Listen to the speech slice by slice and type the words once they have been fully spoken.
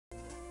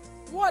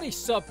What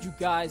is up, you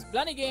guys?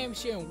 Blany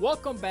Games here, and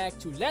welcome back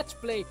to Let's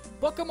Play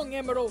Pokemon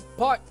Emerald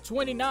Part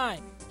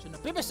 29. So in the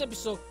previous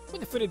episode, we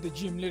defeated the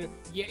gym leader.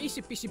 Yeah,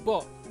 easy peasy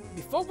ball.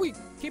 Before we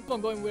keep on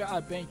going with our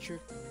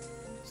adventure,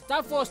 it's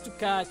time for us to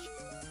catch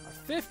our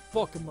 5th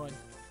Pokemon,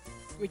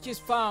 which is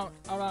found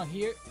around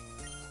here.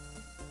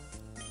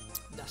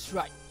 That's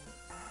right.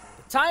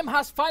 The time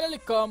has finally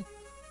come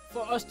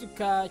for us to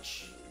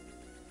catch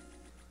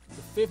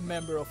the 5th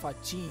member of our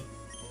team.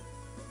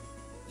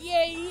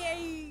 Yay,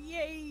 yay,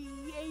 yay,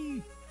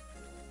 yay.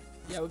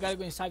 Yeah, we gotta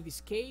go inside this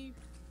cave.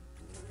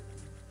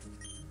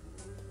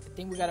 I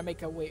think we gotta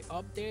make our way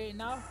up there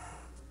now.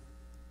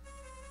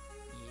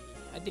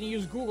 Yeah, I didn't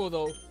use Google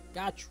though.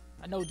 Got you.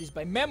 I know this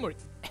by memory.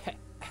 I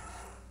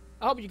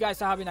hope you guys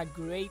are having a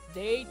great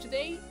day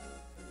today.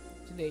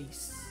 Did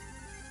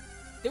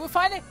we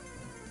find it?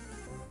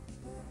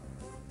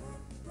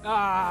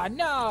 Ah,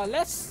 no.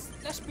 Let's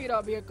speed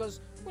up here because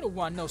we don't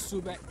want no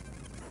Subec.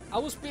 I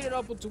will speed it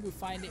up until we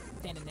find it.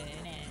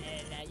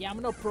 Yeah,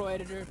 I'm no pro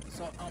editor,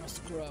 so I'm a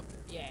scrub.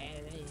 Yeah.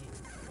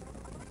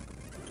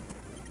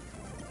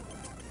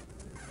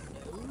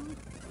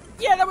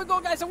 Yeah, there we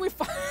go, guys. And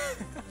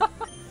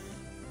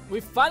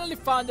we finally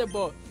found it,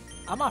 but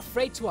I'm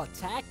afraid to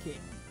attack it.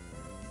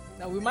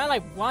 Now we might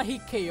like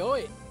one-hit KO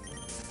it.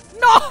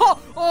 No!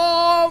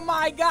 Oh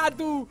my God,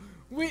 dude.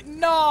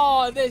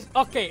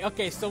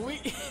 Okay. So we.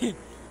 It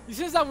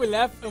seems that we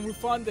left and we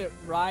found the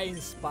right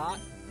spot.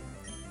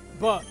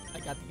 But I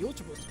got the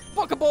Ultra Boost.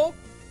 Pokeball!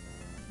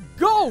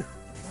 Go!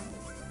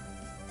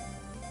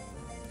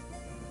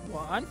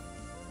 1,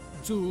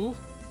 2,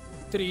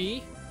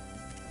 3.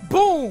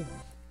 Boom!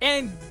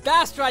 And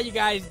that's right, you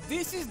guys.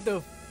 This is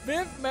the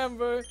 5th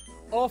member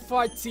of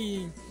our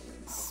team,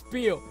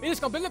 Spill. It is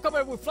completely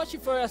covered with fleshy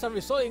fur. As a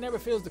result, it never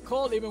feels the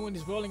cold, even when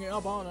it's rolling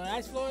up on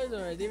ice floors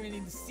or even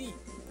in the sea.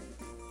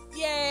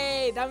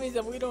 Yay! That means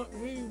that we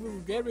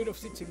will get rid of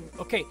City.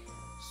 Okay,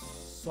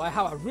 so I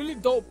have a really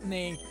dope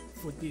name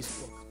for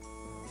this book.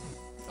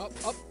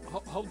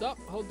 Hold up,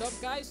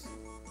 guys.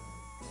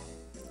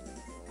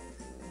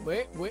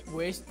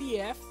 Where's the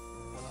F?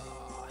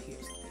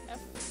 Here's the F.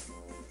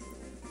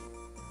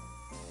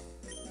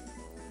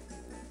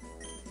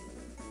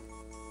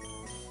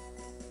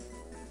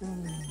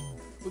 Ooh,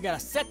 we got a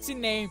sexy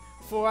name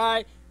for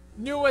our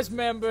newest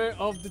member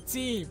of the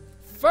team,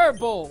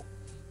 Furball.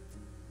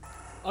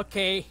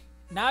 Okay,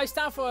 now it's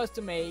time for us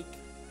to make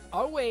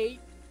our way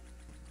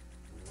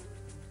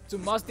to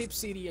Mossdeep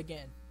City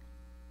again.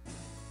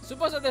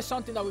 Suppose that there's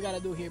something that we gotta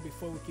do here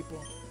before we keep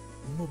on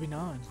moving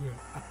on with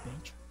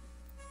adventure.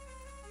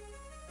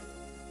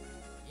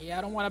 Yeah,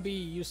 I don't wanna be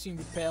using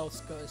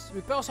repels because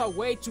repels are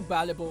way too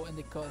valuable and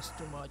they cost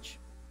too much.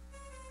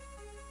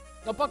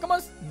 No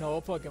Pokemons? No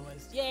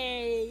Pokemons.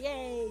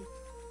 Yay!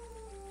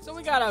 So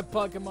we got our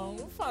Pokemon.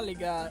 We finally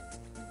got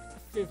a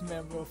 5th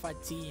member of our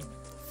team,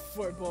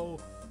 Furball,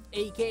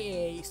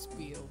 aka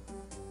Spill.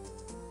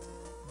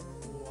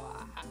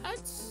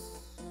 What?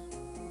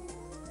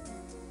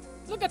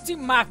 Look at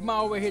Team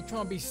Magma over here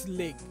trying to be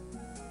slick.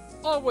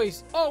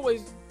 Always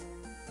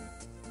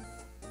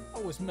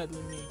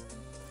meddling me.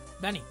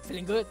 Blany,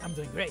 feeling good? I'm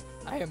doing great.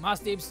 I hear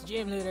Mossdeep's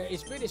gym leader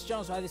is pretty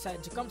strong, so I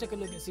decided to come take a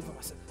look and see for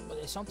myself. But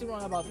there's something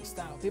wrong about this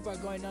town. People are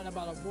going on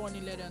about a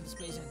warning letter on the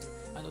space center.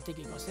 I don't think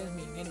it concerns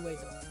me in any way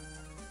though.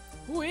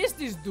 Who is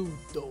this dude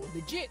though?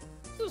 Legit.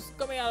 Just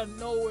coming out of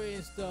nowhere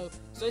and stuff.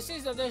 So it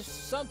seems that there's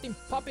something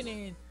popping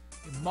in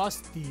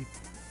Mossdeep.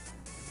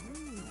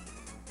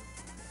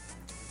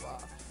 Wow.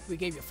 We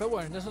gave you a fair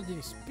warning. There's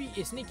something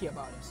sneaky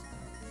about us.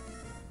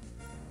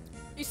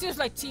 It seems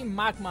like Team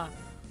Magma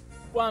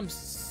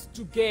wants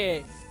to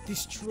get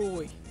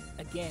destroyed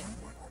again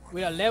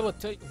with a level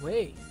 30.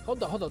 Wait,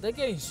 hold on. They're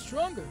getting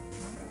stronger.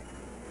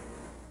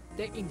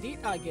 They indeed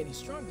are getting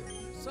stronger.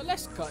 So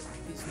let's cut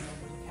this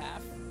number in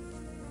half.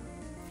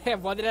 Hey,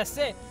 what did I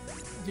say?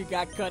 You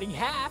got cut in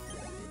half.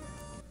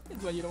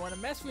 That's why you don't want to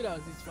mess with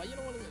us. That's why you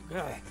don't want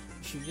to.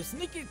 Shoot, you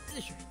sneaky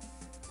tissue.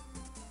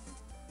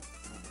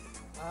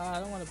 I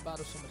don't want to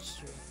battle so much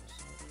strangers.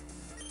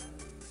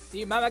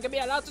 The mama can be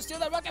allowed to steal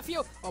that rocket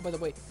fuel. Oh, by the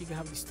way, you can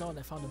have this stone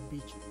I found on the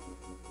beach.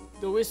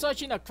 Dude, we're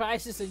searching a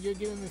crisis and you're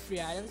giving me free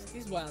items.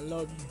 This is why I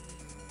love you.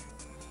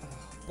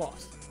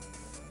 Boss.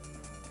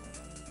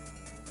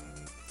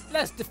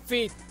 Let's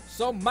defeat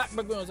some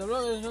magma guns.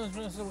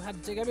 So we had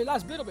to take every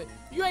last bit of it.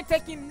 You ain't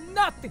taking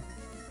nothing.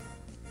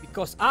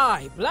 Because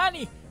I,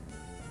 Blany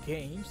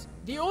Games,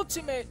 the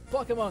ultimate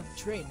Pokemon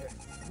trainer,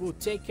 will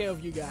take care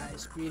of you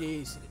guys pretty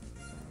easily.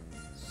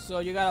 So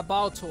you got a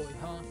Baltoy,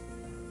 huh?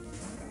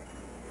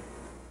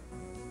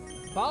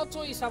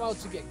 Baltoy is about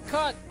to get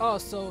cut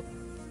also.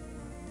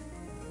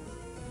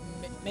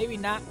 Maybe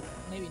not.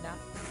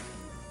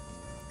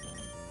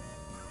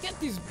 Get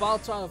these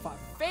Baltoy out of our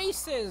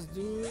faces,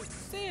 dude.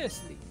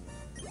 Seriously.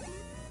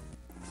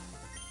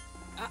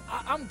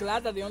 I'm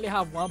glad that they only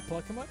have one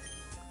Pokemon.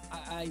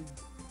 I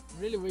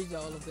really wish that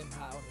all of them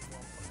have only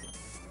one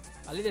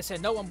Pokemon. At least they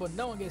said no one, but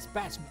no one gets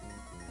past me.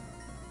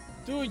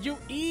 Dude, you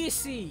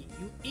easy.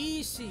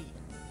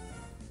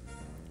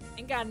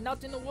 Ain't got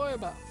nothing to worry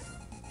about.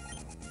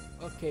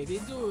 Okay,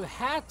 this dude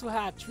had to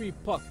have 3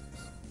 Pokemon.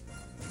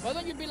 Why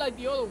don't you be like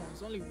the other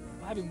ones, only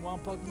having 1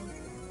 Pokemon?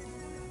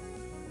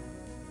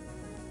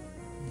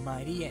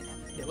 Mighty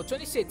level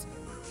 26.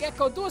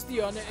 Gecko, do us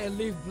the honor and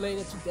leave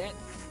Blany to death.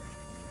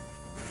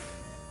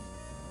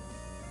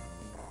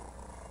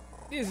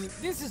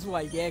 This is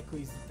why Gecko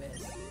is the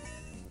best.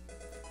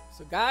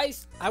 So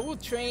guys, I will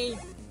train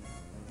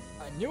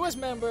a newest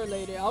member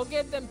later. I'll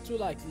get them to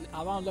like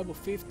around level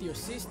 50 or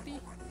 60.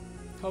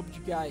 Hope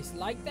you guys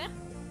like that.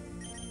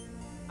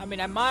 I mean,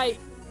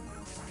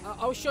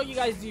 I'll show you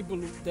guys the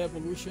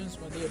evolutions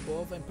when they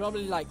evolve and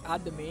probably like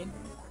add them in.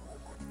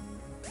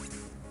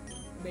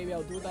 Maybe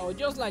I'll do that, or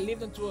just like leave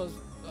them to us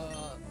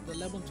the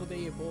level until they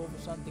evolve or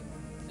something,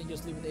 and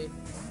just leave it there.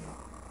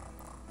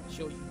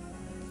 Show you.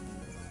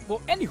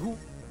 But anywho,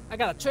 I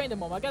gotta train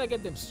them all. I gotta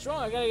get them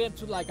strong. I gotta get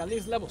them to like at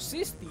least level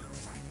 60.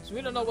 So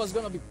we don't know what's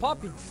gonna be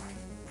popping.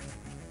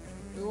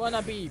 We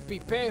wanna be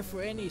prepared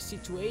for any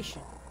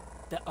situation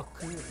that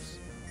occurs.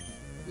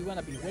 We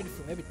wanna be ready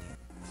for everything.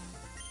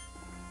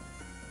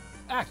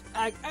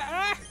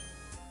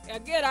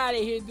 Get out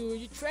of here, dude.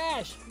 You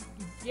trash.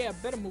 Yeah,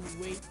 better move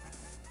away.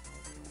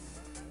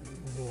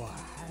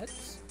 What?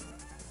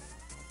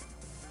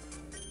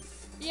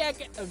 Yeah,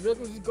 we're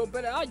going to go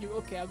better. Are you?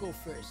 Okay, I'll go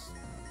first.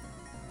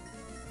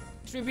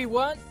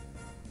 3v1?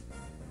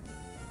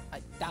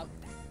 I doubt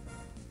that.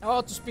 I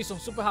want to speed some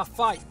super hard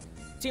fight.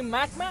 Team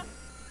Magma?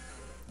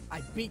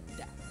 I beat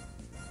that.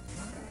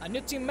 A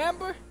new team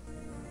member?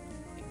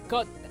 I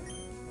got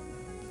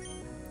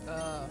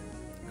that.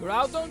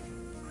 Groudon?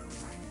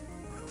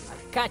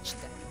 I catch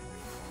that.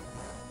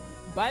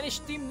 Banish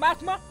Team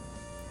Magma?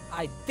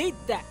 I did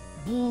that.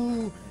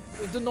 Boo!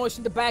 With the noise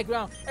in the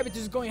background,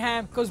 everything's going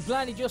ham because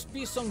Blany just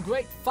beat some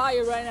great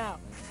fire right now.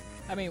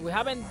 I mean, we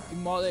haven't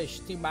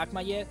demolished Team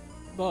Magma yet,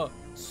 but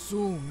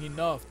soon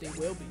enough they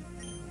will be.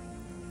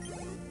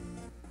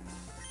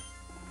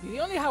 Did he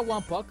only have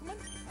 1 Pokemon?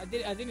 I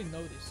didn't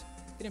notice.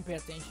 Didn't pay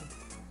attention.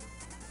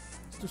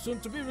 It's too soon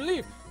to be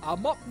relieved.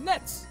 I'm up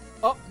next.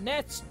 Up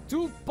next,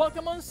 to the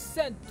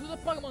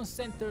Pokemon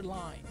Center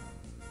line.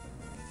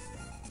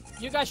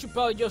 You guys should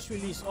probably just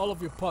release all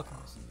of your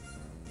Pokemon.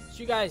 So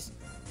you guys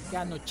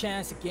got no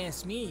chance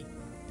against me.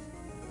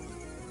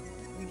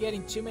 We get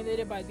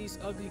intimidated by this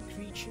ugly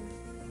creature.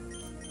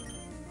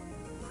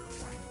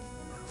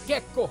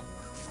 Gecko,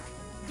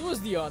 do us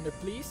the honor,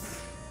 please.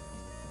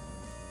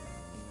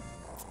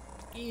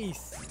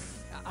 Easy.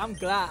 I'm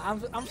glad.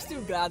 I'm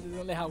still glad we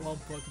only have 1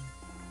 Pokemon.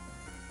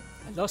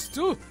 I lost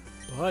 2,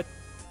 but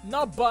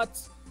no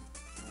buts.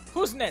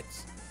 Who's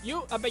next?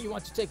 You? I bet you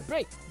want to take a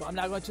break, but I'm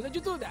not going to let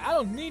you do that. I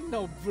don't need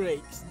no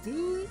breaks,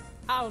 dude.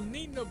 I don't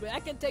need no break. I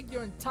can take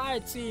your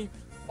entire team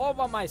all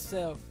by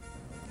myself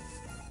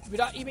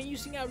without even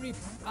using a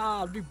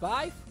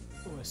revive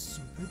or a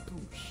super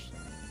push,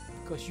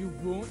 because you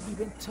won't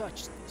even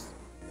touch this.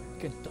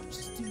 You can touch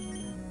this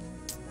team.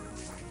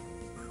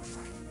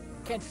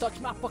 Can't touch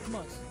my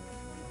Pokemon.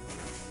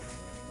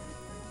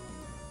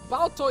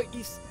 Baltoy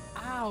is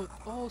out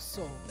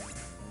also.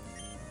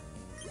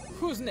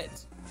 Who's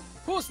next?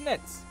 Who's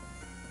next?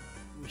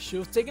 We should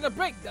have taken a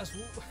break. That's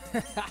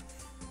what.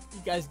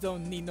 You guys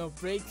don't need no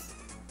breaks.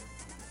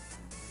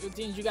 The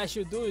thing you guys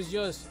should do is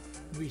just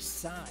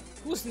resign.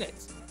 Who's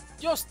next?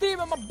 Yo,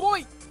 Steven, my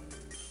boy.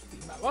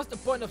 What's the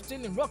point of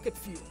stealing rocket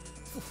fuel?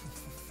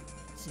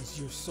 Since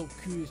you're so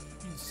curious,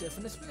 you deserve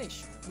an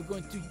explanation. We're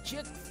going to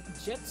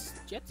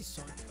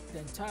jettison the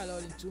entire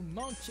lot into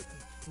Mount Chicken.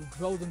 We'll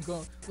grow them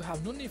gone. We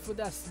have no need for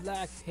that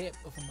slack head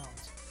of a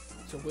mount.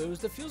 So where is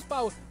the fuse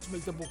power to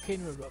make the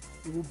volcano erupt?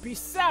 It will be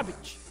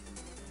savage.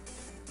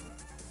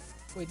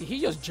 Wait, did he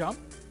just jump?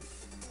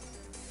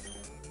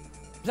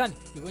 Blany,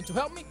 you going to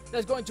help me?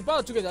 Let's go into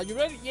battle together. Are you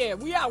ready? Yeah,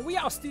 we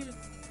are, Steven.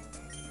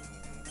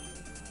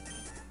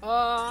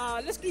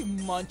 Let's give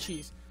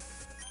Munchies.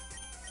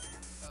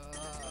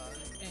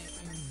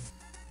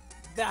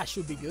 That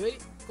should be good,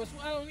 because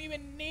I don't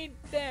even need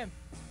them.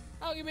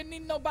 I don't even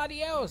need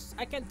nobody else.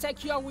 I can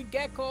take you out with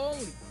Gecko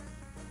only.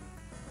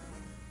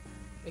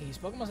 Wait, his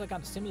Pokemon are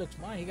kind of similar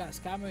to mine. He got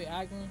Skarmory,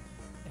 Agron,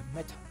 and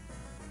Meta.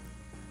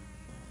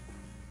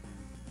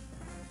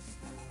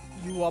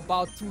 You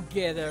about to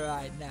get it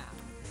right now.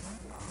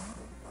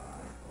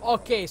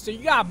 Okay, so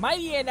you got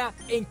Mightyena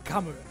and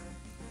Camera.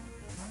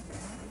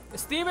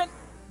 Steven,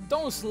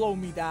 don't slow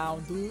me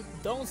down, dude.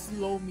 Don't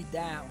slow me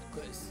down,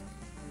 because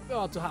we're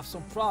about to have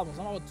some problems.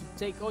 I'm about to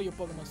take all your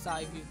Pokemon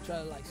aside if you try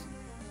to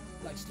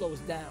like slow us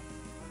down.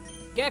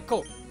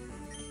 Gecko,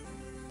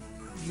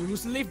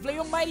 use Leaf Blade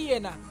on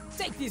Mightyena.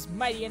 Take this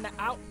Mightyena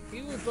out.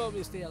 He will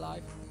probably stay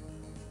alive.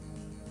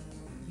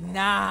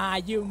 Nah,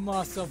 you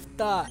must have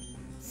thought.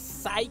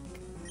 Psych.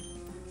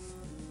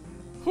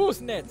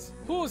 Who's next?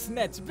 Who's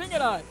next? Bring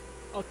it on.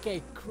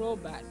 Okay,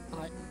 Crobat.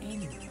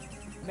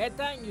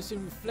 Meta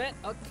using Reflect.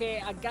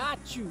 Okay, I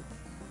got you.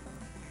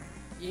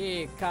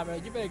 Yeah, Camera,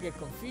 you better get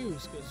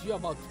confused because you're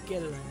about to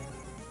get it right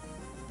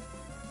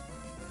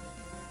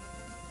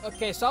now.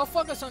 Okay, so I'll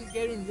focus on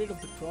getting rid of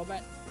the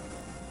Crobat.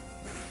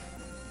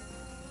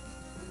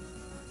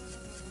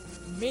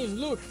 I mean,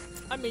 look,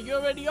 I mean, you're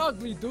already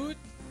ugly, dude.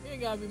 You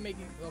ain't gotta be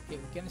making. Okay,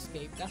 we can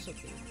escape. That's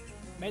okay.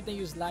 Made them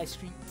use live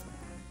stream.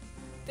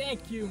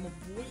 Thank you, my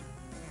boy.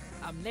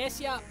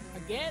 Amnesia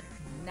again?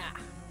 Nah.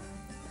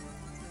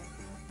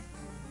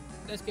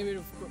 Let's get rid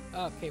of.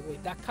 Okay,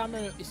 wait. That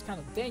camera is kind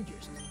of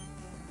dangerous.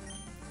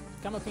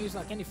 Camera can use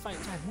like any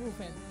fight type move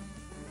and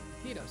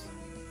hit us.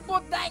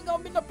 But that ain't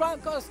gonna be no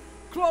problem because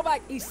Clawback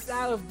is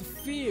out of the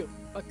field.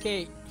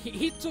 Okay,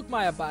 he took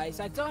my advice.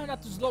 I told him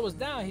not to slow us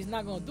down. He's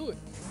not gonna do it.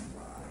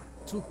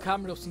 2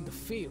 cameras in the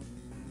field.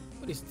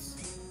 What is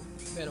this?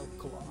 Metal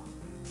Claw.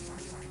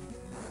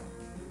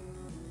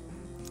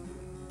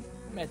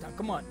 Metal,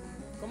 come on.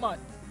 Come on.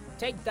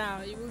 Take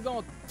down. We're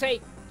gonna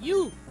take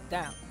you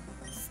down.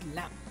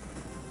 Slam.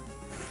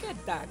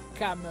 Get that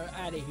camera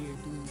out of here,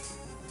 dude.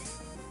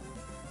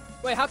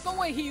 Wait, how come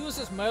when he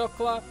uses Metal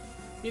Claw,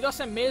 he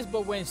doesn't miss,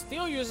 but when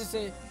Steel uses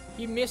it,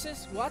 he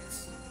misses? What?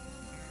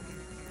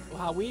 Or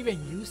have we even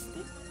used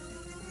it?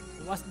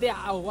 What's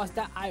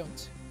that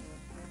ions?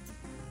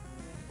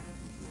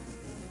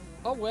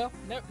 Oh well,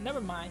 never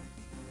mind.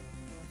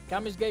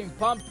 Camera's getting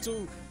pumped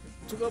to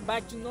go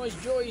back to Noise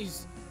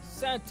Joy's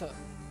center.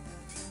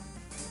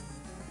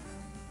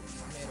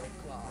 Metal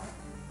Claw.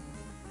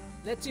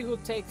 Let's see who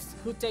takes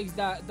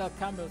the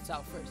cameras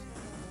out first.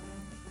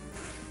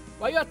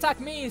 Why you attack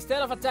me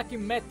instead of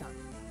attacking Meta?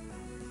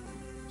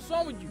 What's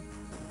wrong with you?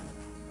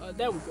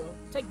 There we go.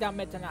 Take that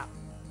Metan out.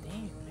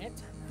 Damn,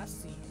 Metan. I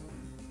see.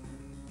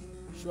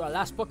 Should our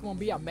last Pokemon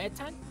be a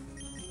Metan?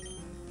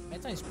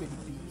 Metan is pretty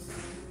beast.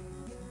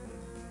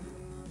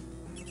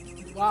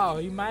 Wow,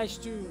 he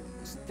managed to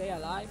stay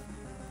alive.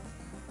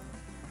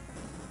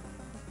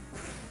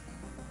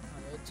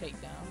 Alright,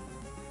 take down.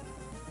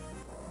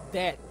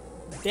 Dead.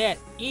 Dead.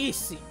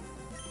 Easy.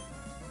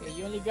 Okay,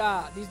 you only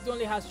got. This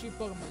only has 3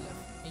 Pokemon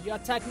left. And you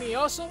attack me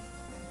also?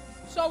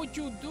 So with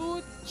you,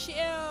 dude?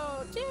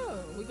 Chill.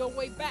 We go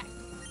way back.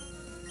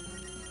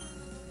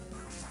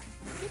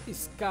 Get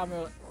this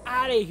camera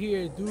out of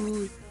here,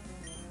 dude.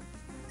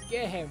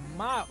 Get him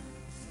out.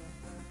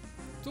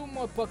 2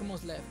 more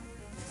Pokemons left.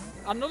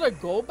 Another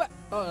go back?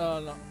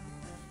 Oh, no.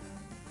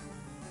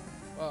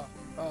 Oh,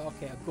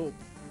 okay, a go.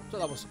 So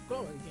that was a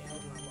go again.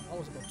 I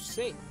was about to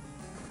say.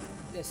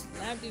 Let's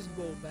slam this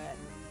go back.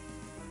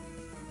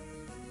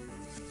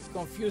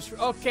 Confused.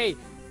 Okay,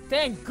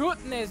 thank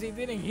goodness he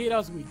didn't hit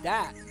us with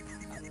that.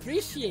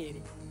 Appreciate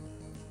it.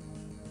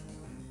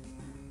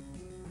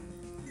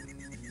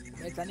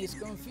 Metan is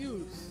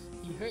confused.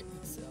 He hurt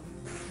himself.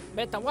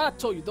 Metan, what I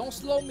told you, don't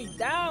slow me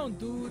down,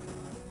 dude.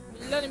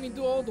 You're letting me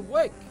do all the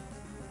work.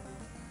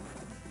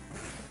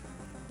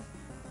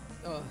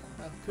 Oh,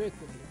 I'm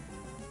critical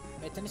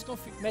here. Metan is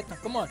confused. Metan,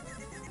 come on.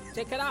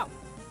 Take it out.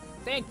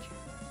 Thank you.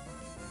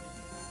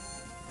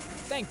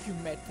 Thank you,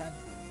 Metan.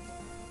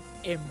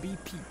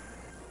 MVP.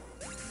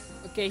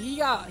 Okay,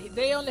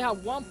 they only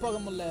have 1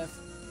 Pokemon left.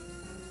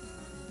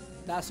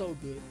 That's all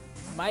good.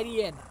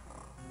 Mighty Enna.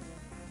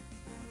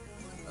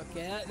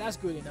 Okay, that's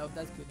good enough.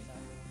 That's good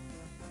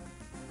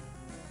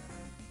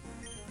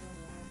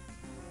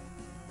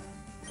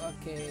enough.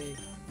 Okay,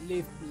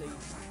 Leaf Blade.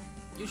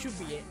 You should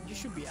be it. You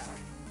should be out.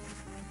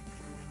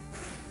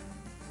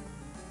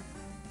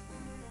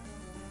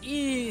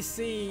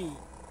 Easy.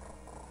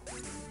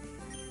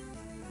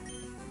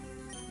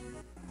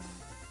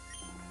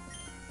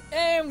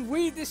 And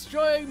we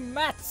destroy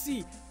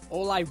Matzy.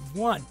 All I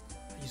want.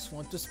 I just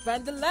want to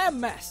expand the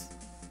landmass.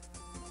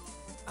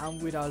 I'm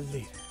with our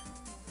leader.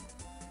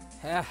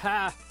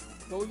 Haha.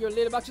 Go your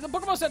leader back to the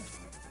Pokemon Center.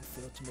 You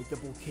failed to make the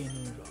volcano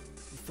erupt.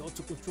 You failed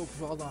to control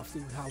Groudon after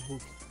we have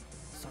Wookiee.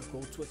 It's our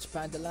goal to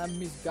expand the land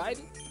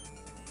misguided.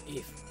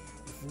 If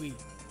we,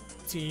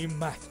 Team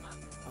Magma,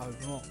 are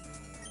wrong,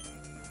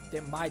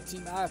 then my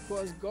Team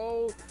Aqua's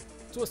goal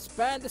to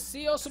expand the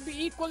sea also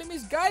be equally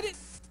misguided?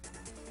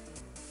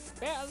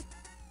 Well,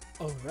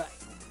 alright,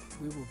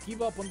 we will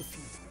give up on the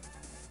future.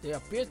 There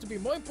appears to be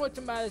more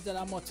important matters that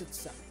I must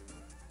decide.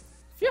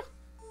 Phew,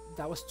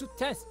 that was too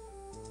tense.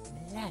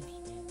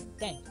 Blany,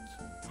 thank you.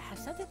 I have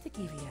something to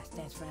give you as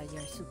thanks for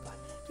your support.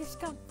 Please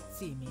come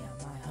see me on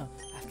my home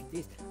after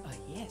this. Oh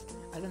yes,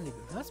 I don't live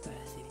in Rosebud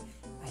City.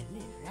 I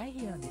live right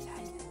here on this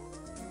island.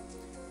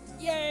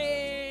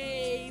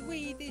 Yay!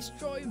 We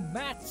destroy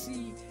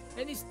Matzy,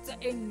 and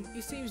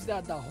it seems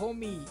that the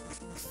homie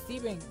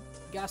Steven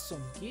got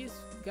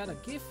a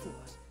gift for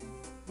us.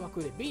 What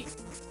could it be?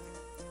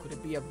 Could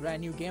it be a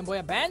brand new Game Boy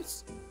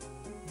Advance?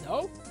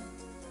 No.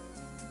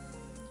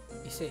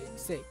 You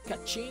say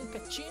ka-ching,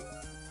 ka-ching?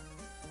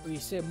 Or you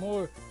say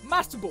more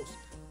Master Balls?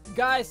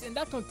 Guys, and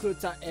that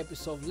concludes our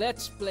episode.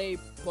 Let's play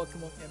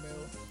Pokemon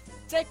Emerald.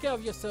 Take care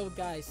of yourself,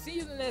 guys. See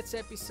you in the next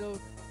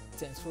episode.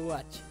 Thanks for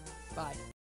watching. Bye.